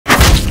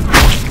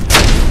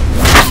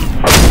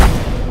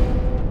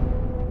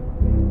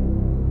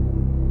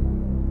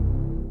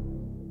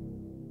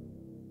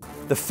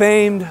the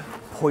famed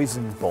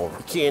poison bullet.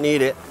 You can't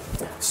eat it.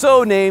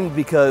 So named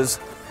because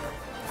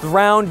the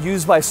round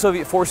used by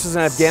Soviet forces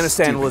in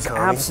Afghanistan was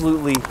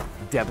absolutely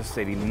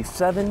devastating, the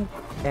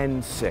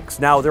 7N6.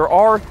 Now, there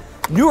are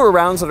newer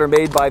rounds that are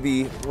made by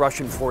the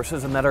Russian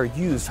forces and that are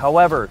used.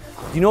 However,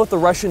 do you know what the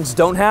Russians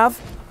don't have?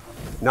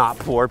 Not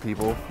poor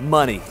people.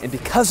 Money. And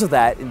because of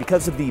that, and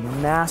because of the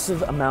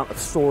massive amount of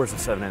stores of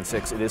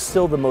 7N6, it is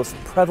still the most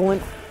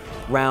prevalent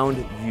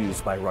round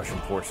used by Russian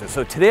forces.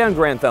 So today on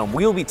Garand Thumb,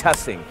 we will be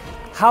testing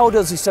how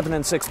does the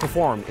 7N6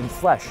 perform in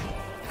flesh?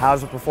 How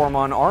does it perform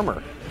on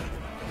armor?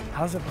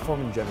 How does it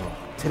perform in general?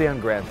 Today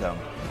on Garand Thumb,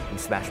 we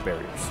smash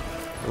barriers.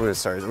 I'm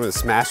gonna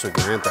smash with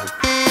Garand Thumb.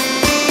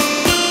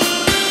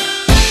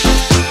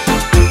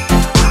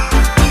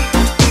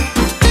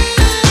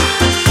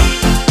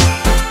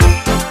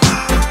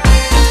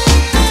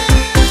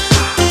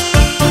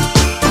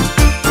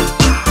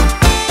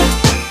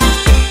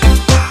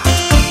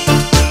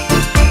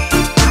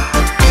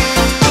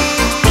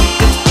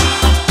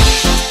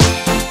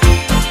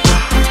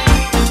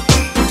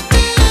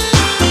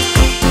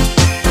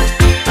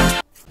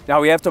 Now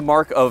we have to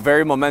mark a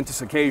very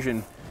momentous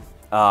occasion.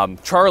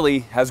 Charlie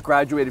has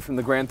graduated from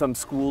the Garand Thumb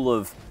School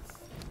of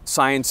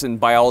Science and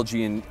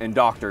Biology and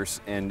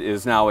Doctors and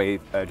is now a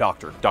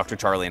doctor. Dr.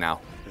 Charlie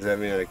now. Does that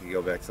mean I can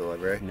go back to the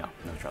library? No,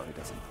 Charlie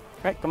doesn't.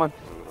 All right, come on.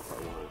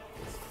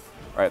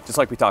 All right, just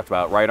like we talked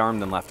about, right arm,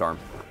 then left arm.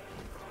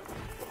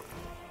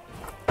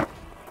 There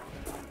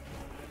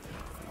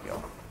you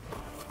go.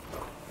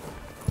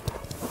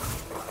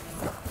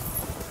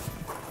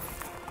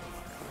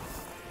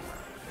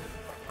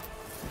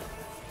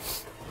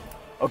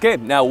 Okay,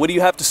 now what do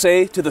you have to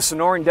say to the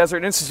Sonoran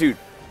Desert Institute?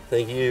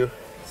 Thank you,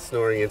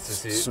 Snoring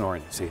Institute.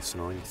 Snoring, say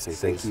snoring, say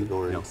Say thank you.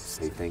 snoring. No,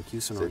 say thank you,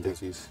 Sonoran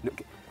thank you. Desert. No,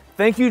 okay.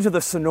 Thank you to the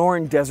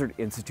Sonoran Desert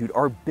Institute,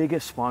 our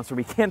biggest sponsor.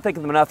 We can't thank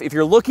them enough. If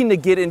you're looking to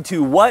get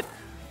into what?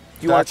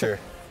 Do you Doctor.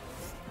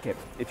 Okay,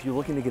 if you're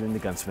looking to get into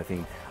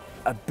gunsmithing,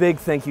 a big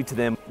thank you to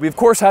them. We of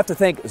course have to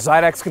thank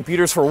Zydex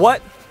Computers for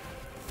what?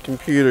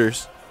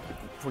 Computers.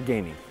 For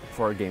gaming.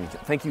 For our gaming.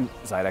 Thank you,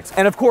 Zydex.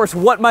 And of course,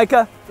 what,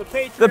 Micah? The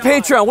Patreon. The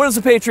Patreon. What is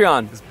the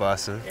Patreon? It's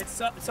bussin'.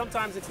 It's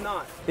sometimes it's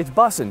not. It's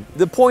bussin'.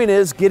 The point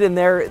is, get in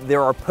there.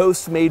 There are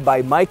posts made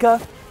by Micah.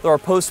 There are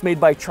posts made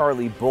by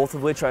Charlie, both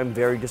of which I'm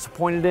very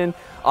disappointed in.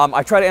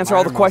 I try to answer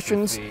all the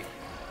questions.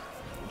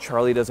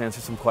 Charlie does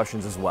answer some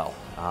questions as well.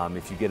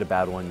 If you get a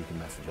bad one, you can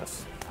message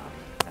us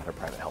at our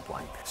private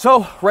helpline.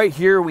 So right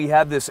here we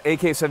have this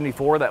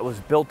AK-74 that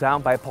was built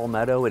down by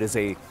Palmetto. It is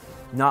a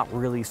not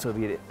really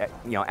Soviet,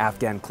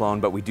 Afghan clone,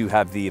 but we do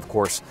have the, of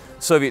course,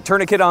 Soviet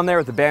tourniquet on there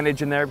with the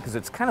bandage in there because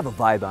it's kind of a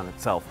vibe on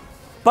itself.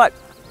 But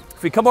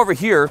if we come over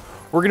here,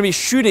 we're gonna be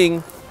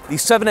shooting the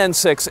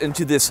 7N6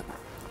 into this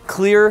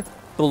clear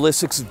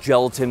ballistics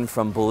gelatin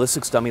from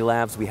Ballistics Dummy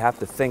Labs. We have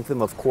to thank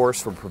them, of course,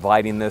 for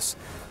providing this.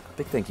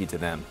 Big thank you to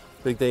them.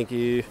 Big thank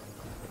you.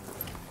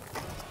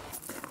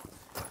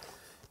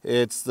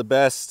 It's the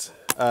best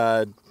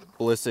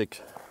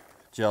ballistic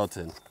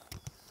gelatin.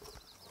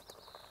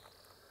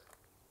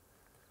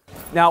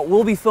 Now,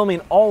 we'll be filming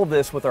all of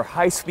this with our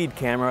high-speed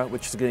camera,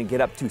 which is going to get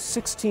up to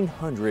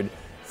 1,600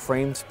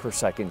 frames per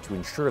second to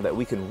ensure that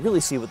we can really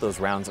see what those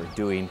rounds are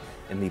doing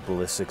in the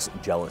ballistics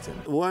gelatin.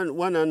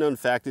 One unknown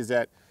fact is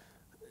that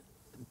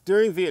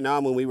during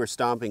Vietnam, when we were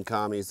stomping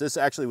commies, this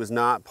actually was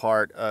not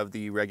part of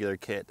the regular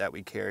kit that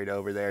we carried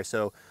over there.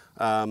 So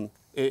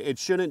it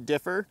shouldn't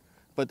differ,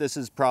 but this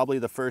is probably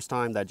the first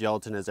time that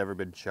gelatin has ever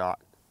been shot.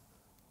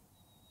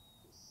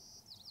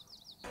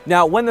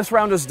 Now, when this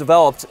round was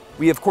developed,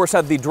 we of course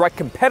had the direct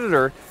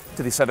competitor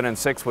to the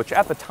 7N6, which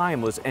at the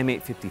time was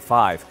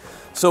M855.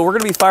 So we're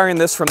going to be firing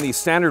this from the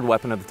standard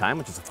weapon of the time,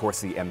 which is of course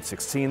the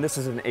M16. This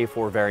is an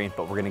A4 variant,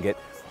 but we're going to get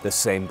the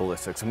same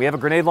ballistics. And we have a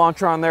grenade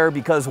launcher on there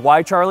because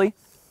why, Charlie?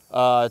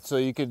 So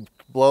you could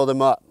blow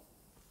them up.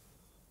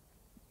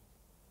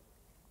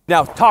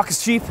 Now, talk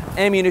is cheap,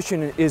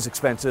 ammunition is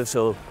expensive,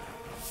 so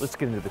let's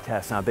get into the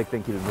test. Now, a big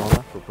thank you to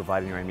Norma for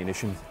providing your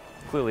ammunition.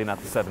 Clearly not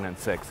the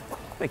 7N6.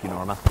 Thank you,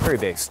 Norma. Very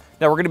based.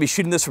 Now we're going to be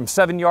shooting this from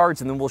 7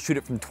 yards and then we'll shoot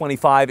it from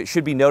 25. It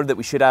should be noted that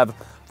we should have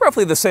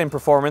roughly the same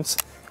performance.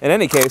 In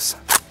any case,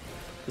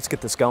 let's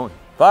get this going.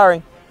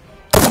 Firing.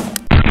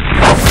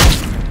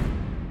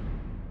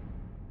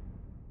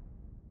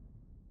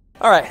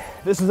 All right,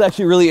 this is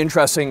actually really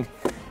interesting.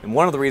 And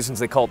one of the reasons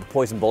they call it the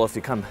poison bullet, if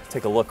you come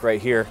take a look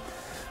right here.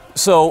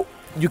 So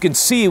you can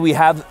see we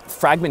have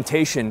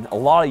fragmentation, a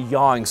lot of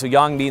yawing. So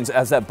yawing means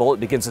as that bullet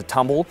begins to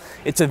tumble,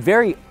 it's a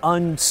very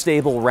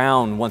unstable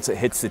round once it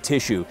hits the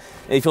tissue.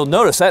 And if you'll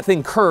notice, that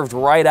thing curved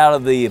right out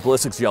of the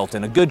ballistics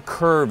gelatin. A good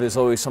curve is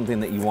always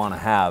something that you want to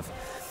have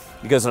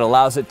because it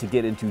allows it to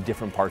get into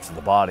different parts of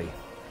the body.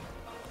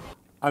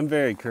 I'm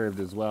very curved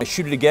as well. I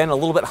shoot it again a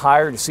little bit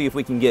higher to see if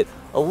we can get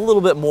a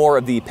little bit more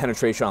of the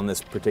penetration on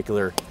this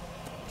particular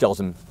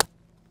gelatin.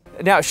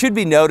 Now it should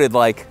be noted,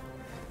 like,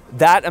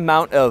 that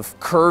amount of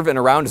curve and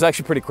around is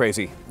actually pretty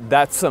crazy.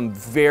 That's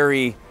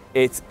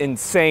it's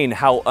insane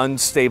how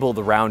unstable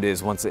the round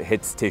is once it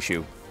hits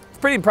tissue. It's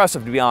pretty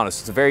impressive, to be honest.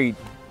 It's a very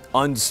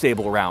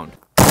unstable round.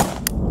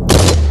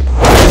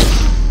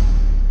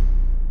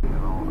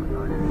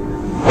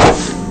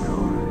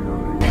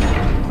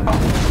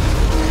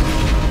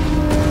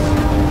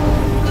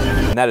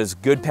 that is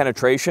good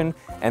penetration,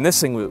 and this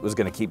thing was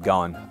gonna keep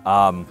going.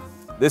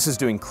 This is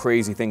doing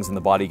crazy things in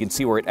the body. You can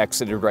see where it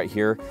exited right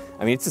here.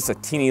 I mean, it's just a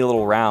teeny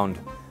little round,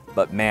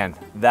 but man,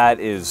 that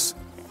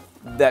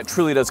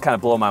truly does kind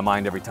of blow my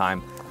mind every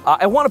time.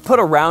 I want to put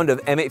a round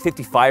of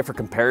M855 for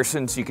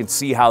comparison so you can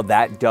see how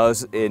that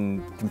does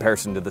in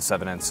comparison to the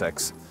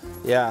 7N6.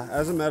 Yeah,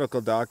 as a medical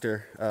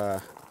doctor,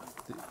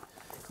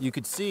 you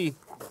could see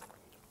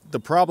the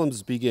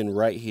problems begin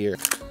right here.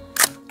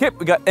 Okay,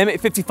 we got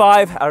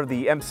M855 out of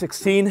the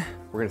M16.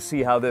 We're gonna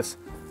see how this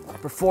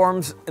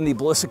performs in the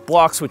ballistic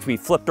blocks, which we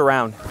flipped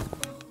around.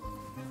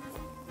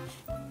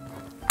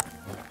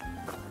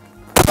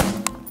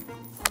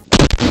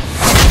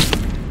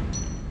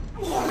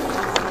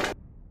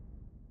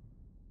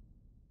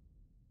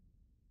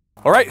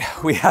 All right,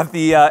 we have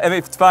the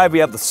M855, we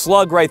have the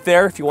slug right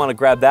there if you want to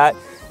grab that.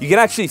 You can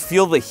actually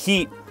feel the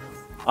heat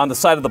on the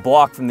side of the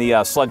block from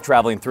the slug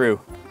traveling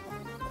through.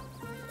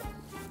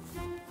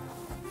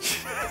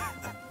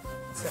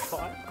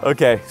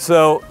 Okay,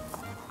 so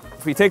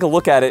if we take a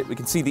look at it, we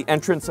can see the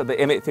entrance of the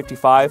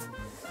M855,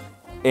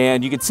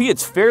 and you can see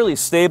it's fairly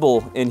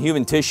stable in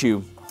human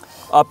tissue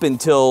up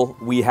until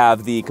we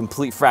have the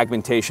complete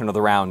fragmentation of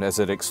the round as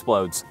it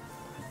explodes.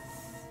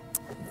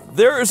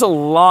 There is a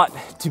lot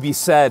to be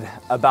said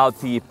about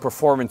the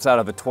performance out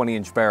of a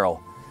 20-inch barrel.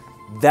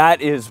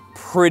 That is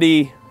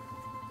pretty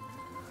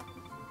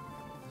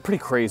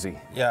crazy.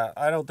 Yeah,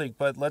 I don't think,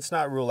 but let's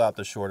not rule out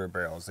the shorter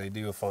barrels. They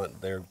do fun,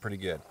 they're pretty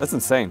good. That's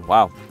insane,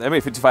 wow. The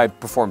M855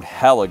 performed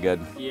hella good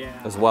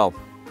as well.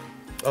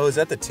 Oh, is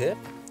that the tip?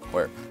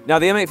 Where? Now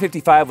the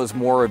M855 was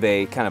more of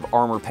a kind of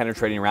armor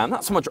penetrating round.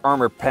 Not so much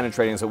armor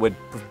penetrating as it would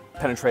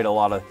penetrate a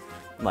lot of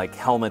like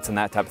helmets and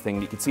that type of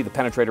thing. You can see the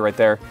penetrator right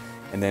there.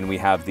 And then we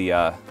have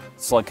the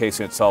slug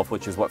casing itself,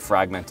 which is what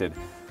fragmented.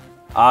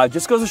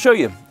 Just goes to show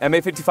you,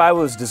 M855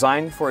 was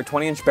designed for a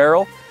 20-inch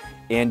barrel,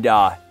 and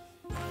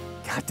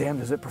goddamn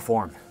does it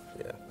perform.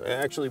 Yeah,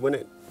 actually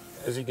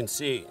as you can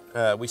see,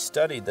 we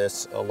studied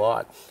this a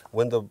lot.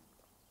 When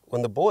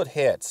the bullet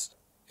hits,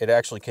 it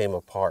actually came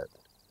apart.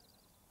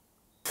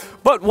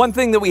 But one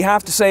thing that we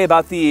have to say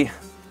about the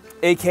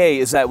AK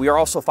is that we are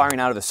also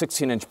firing out of a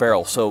 16-inch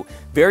barrel, so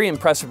very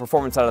impressive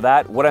performance out of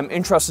that. What I'm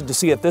interested to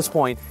see at this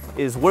point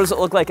is what does it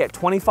look like at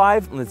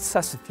 25? Let's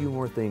test a few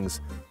more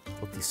things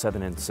with the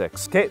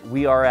 7N6. Okay,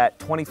 we are at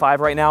 25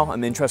 right now.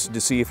 I'm interested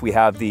to see if we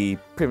have pretty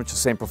much the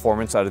same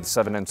performance out of the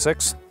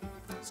 7N6.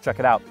 Let's check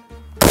it out.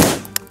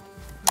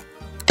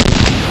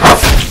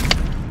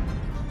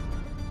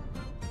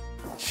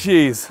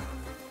 Jeez.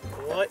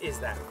 What is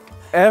that?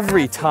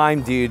 Every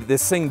time, dude,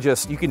 this thing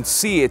just, you can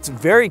see it's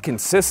very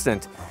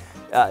consistent.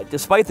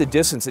 Despite the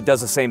distance, it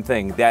does the same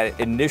thing. That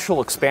initial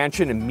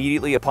expansion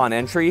immediately upon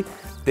entry,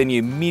 then you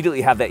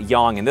immediately have that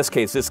yawing. In this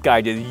case, this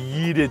guy just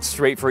yeeted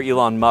straight for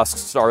Elon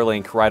Musk's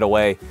Starlink right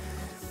away.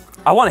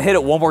 I want to hit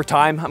it one more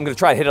time. I'm going to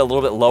try to hit it a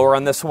little bit lower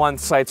on this one.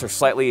 Sights are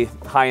slightly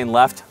high and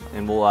left,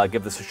 and we'll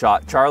give this a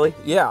shot. Charlie?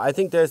 Yeah, I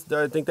think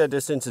that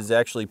distance is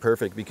actually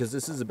perfect because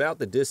this is about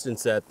the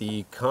distance that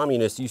the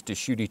communists used to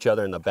shoot each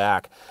other in the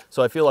back.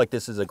 So I feel like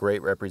this is a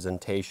great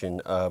representation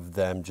of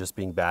them just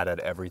being bad at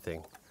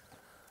everything.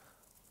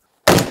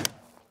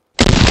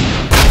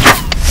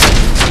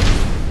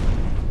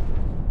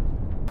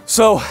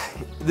 So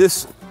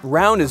this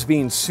round is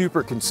being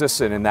super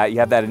consistent in that you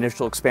have that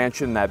initial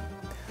expansion, that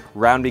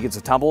round begins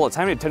to tumble. It's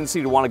having a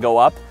tendency to want to go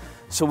up.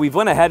 So we've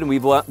went ahead and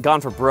we've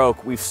gone for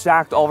broke. We've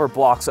stacked all of our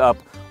blocks up.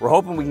 We're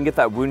hoping we can get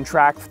that wound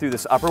track through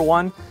this upper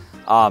one.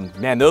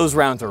 Man, those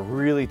rounds are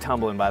really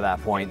tumbling by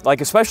that point.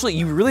 Like especially,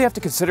 you really have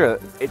to consider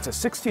it's a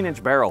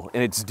 16-inch barrel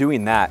and it's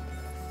doing that.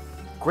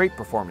 Great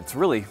performance,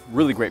 really,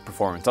 really great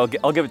performance. I'll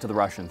give it to the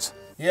Russians.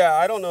 Yeah,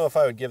 I don't know if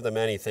I would give them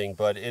anything,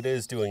 but it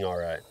is doing all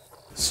right.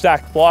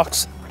 Stacked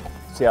blocks,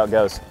 see how it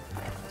goes.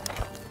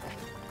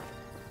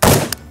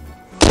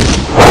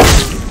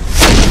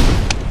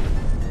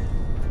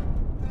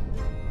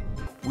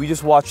 We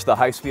just watched the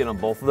high speed on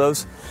both of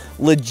those.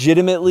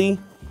 Legitimately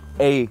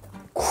a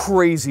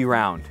crazy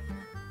round.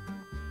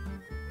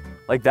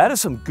 Like that is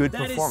some good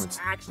performance.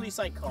 That is actually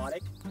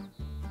psychotic.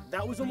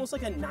 That was almost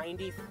like a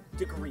 90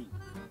 degree.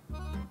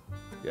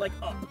 Yeah. Like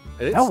up.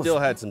 And it still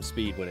had some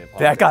speed when it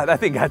popped. That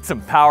thing got some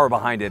power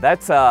behind it.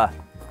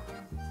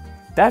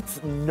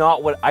 That's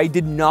not what, I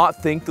did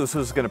not think this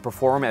was gonna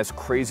perform as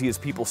crazy as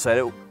people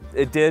said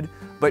it did,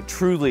 but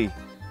truly,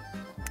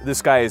 this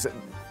guy is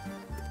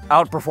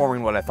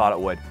outperforming what I thought it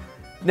would.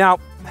 Now,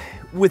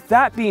 with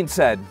that being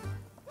said,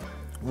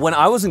 when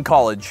I was in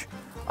college,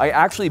 I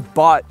actually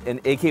bought an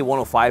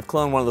AK-105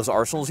 clone, one of those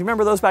arsenals. You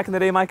remember those back in the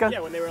day, Micah?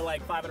 Yeah, when they were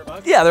like 500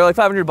 bucks? Yeah, they're like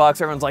 500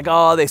 bucks. Everyone's like,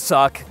 oh, they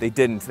suck. They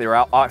didn't. They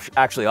were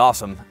actually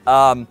awesome.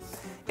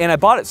 And I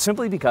bought it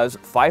simply because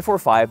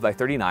 545 by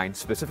 39,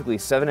 specifically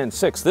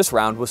 7N6, this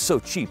round was so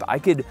cheap. I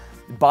could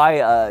buy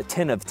a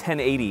tin of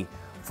 1080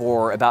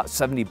 for about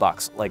 70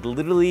 bucks, like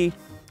literally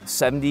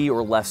 70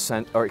 or less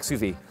cents, or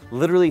excuse me,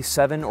 literally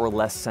 7 or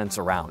less cents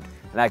a round.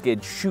 And I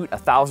could shoot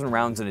 1,000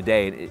 rounds in a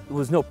day. It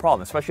was no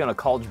problem, especially on a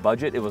college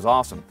budget. It was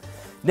awesome.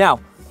 Now,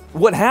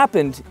 What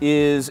happened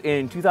is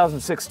in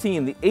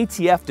 2016, the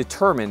ATF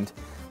determined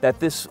that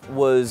this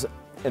was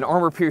an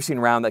armor-piercing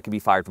round that could be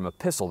fired from a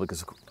pistol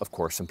because, of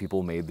course, some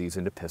people made these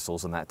into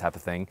pistols and that type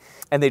of thing.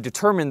 And they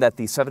determined that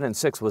the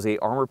 7.6 was a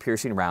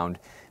armor-piercing round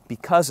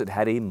because it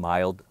had a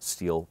mild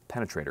steel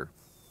penetrator.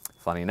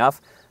 Funny enough,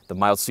 the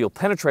mild steel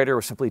penetrator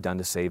was simply done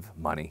to save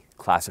money.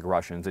 Classic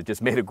Russians. It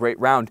just made a great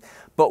round.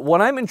 But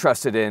what I'm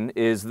interested in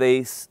is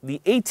the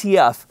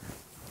ATF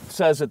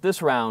says that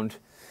this round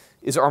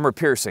is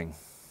armor-piercing.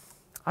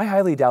 I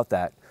highly doubt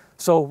that.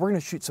 So we're going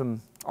to shoot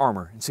some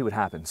armor and see what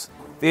happens.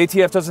 The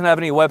ATF doesn't have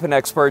any weapon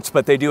experts,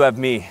 but they do have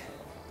me.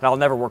 And I'll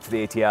never work for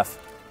the ATF,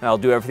 and I'll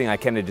do everything I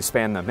can to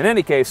disband them. In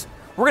any case,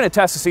 we're going to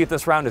test to see if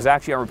this round is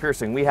actually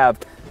armor-piercing. We have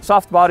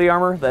soft body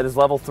armor that is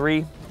level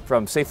 3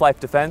 from Safe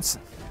Life Defense.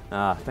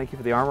 Thank you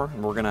for the armor,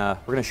 and we're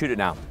gonna shoot it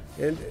now.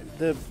 And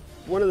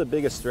one of the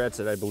biggest threats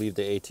that I believe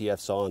the ATF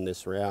saw in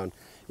this round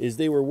is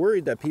they were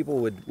worried that people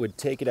would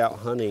take it out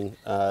hunting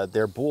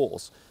their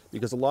bulls,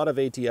 because a lot of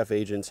ATF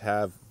agents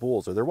have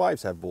bulls, or their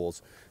wives have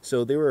bulls.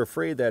 So they were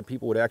afraid that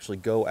people would actually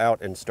go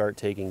out and start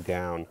taking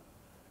down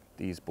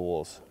these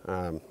bulls.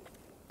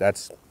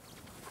 That's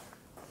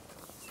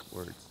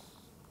words.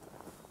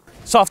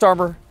 Soft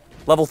armor,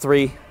 level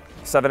 3,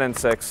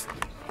 7.6.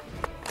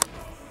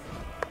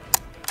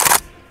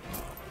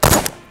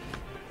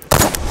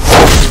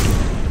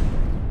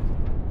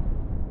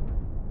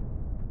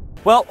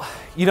 Well,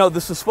 you know,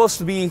 this was supposed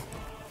to be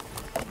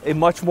a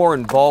much more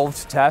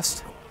involved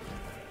test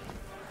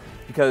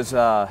because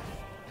yeah,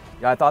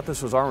 I thought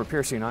this was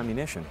armor-piercing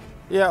ammunition.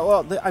 Yeah,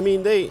 well, I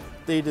mean, they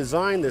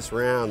designed this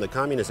round, the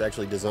communists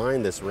actually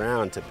designed this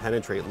round to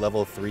penetrate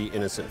level 3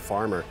 innocent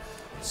farmer.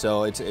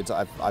 So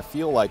I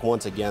feel like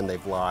once again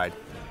they've lied.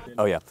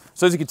 Oh yeah.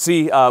 So as you can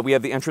see, we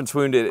have the entrance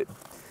wound. It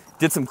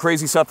did some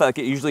crazy stuff like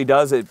it usually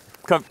does. It,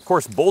 of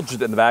course,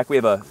 bulged in the back. We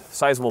have a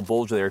sizable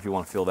bulge there if you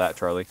want to feel that,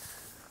 Charlie.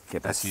 Okay,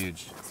 that's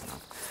huge.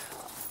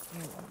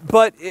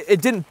 But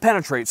it didn't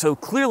penetrate, so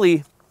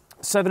clearly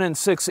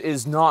 7.6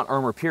 is not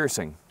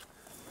armor-piercing.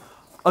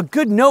 A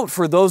good note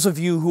for those of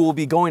you who will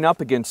be going up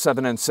against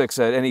 7.6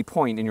 at any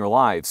point in your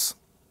lives.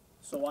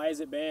 So why is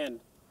it banned?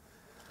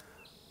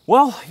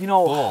 Well, you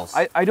know, bulls.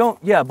 I don't,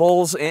 yeah,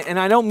 bulls, and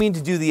I don't mean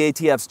to do the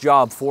ATF's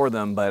job for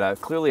them,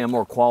 but clearly I'm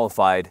more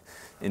qualified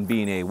in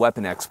being a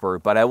weapon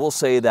expert. But I will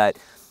say that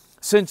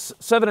since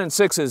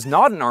 7.6 is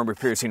not an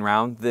armor-piercing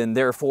round, then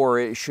therefore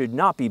it should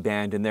not be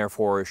banned, and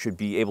therefore it should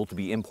be able to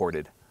be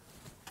imported.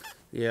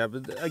 Yeah,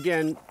 but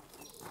again,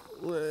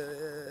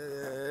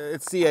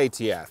 it's the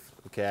ATF,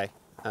 okay?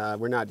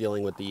 We're not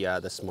dealing with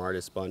the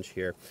smartest bunch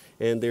here.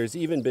 And there's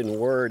even been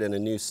word in a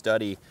new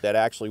study that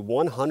actually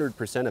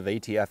 100% of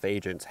ATF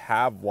agents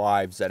have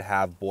wives that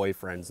have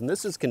boyfriends. And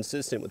this is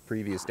consistent with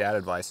previous dad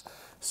advice.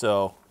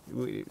 So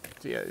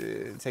yeah,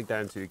 take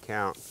that into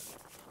account.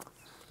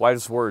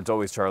 Widest words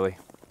always, Charlie.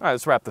 All right,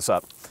 let's wrap this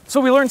up.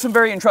 So we learned some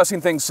very interesting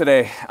things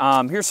today.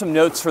 Here's some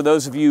notes for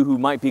those of you who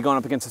might be going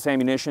up against this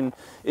ammunition.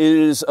 It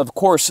is, of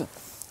course,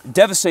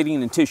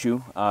 devastating in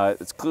tissue.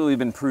 It's clearly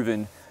been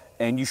proven.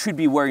 And you should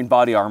be wearing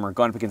body armor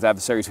going up against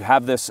adversaries who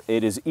have this.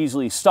 It is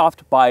easily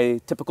stopped by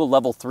typical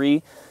level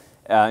 3,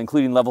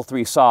 including level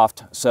 3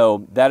 soft.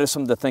 So that is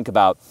something to think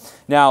about.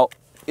 Now,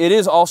 it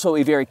is also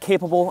a very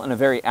capable and a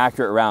very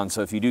accurate round.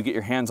 So if you do get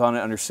your hands on it,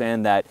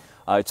 understand that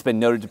it's been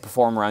noted to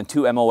perform around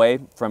 2 MOA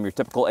from your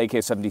typical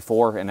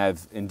AK-74, and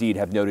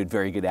have noted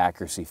very good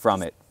accuracy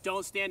from it.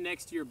 Don't stand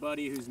next to your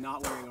buddy who's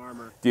not wearing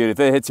armor. Dude, if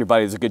it hits your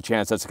buddy, there's a good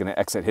chance that's going to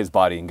exit his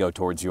body and go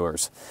towards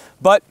yours.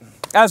 But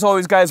as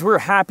always, guys, we're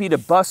happy to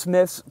bust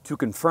myths, to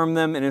confirm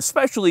them, and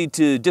especially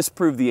to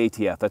disprove the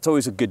ATF. That's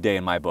always a good day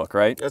in my book,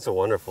 right? That's a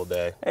wonderful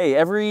day. Hey,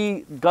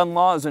 every gun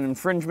law is an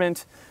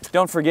infringement.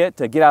 Don't forget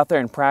to get out there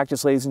and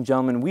practice, ladies and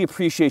gentlemen. We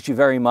appreciate you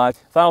very much.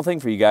 Final thing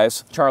for you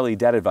guys, Charlie,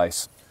 dad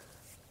advice.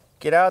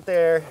 Get out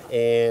there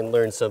and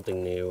learn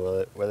something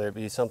new, whether it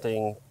be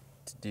something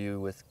to do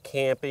with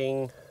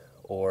camping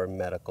or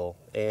medical.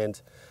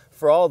 And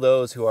for all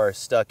those who are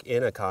stuck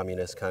in a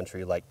communist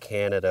country like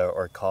Canada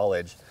or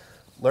college,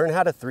 learn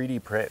how to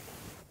 3D print.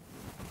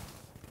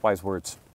 Wise words.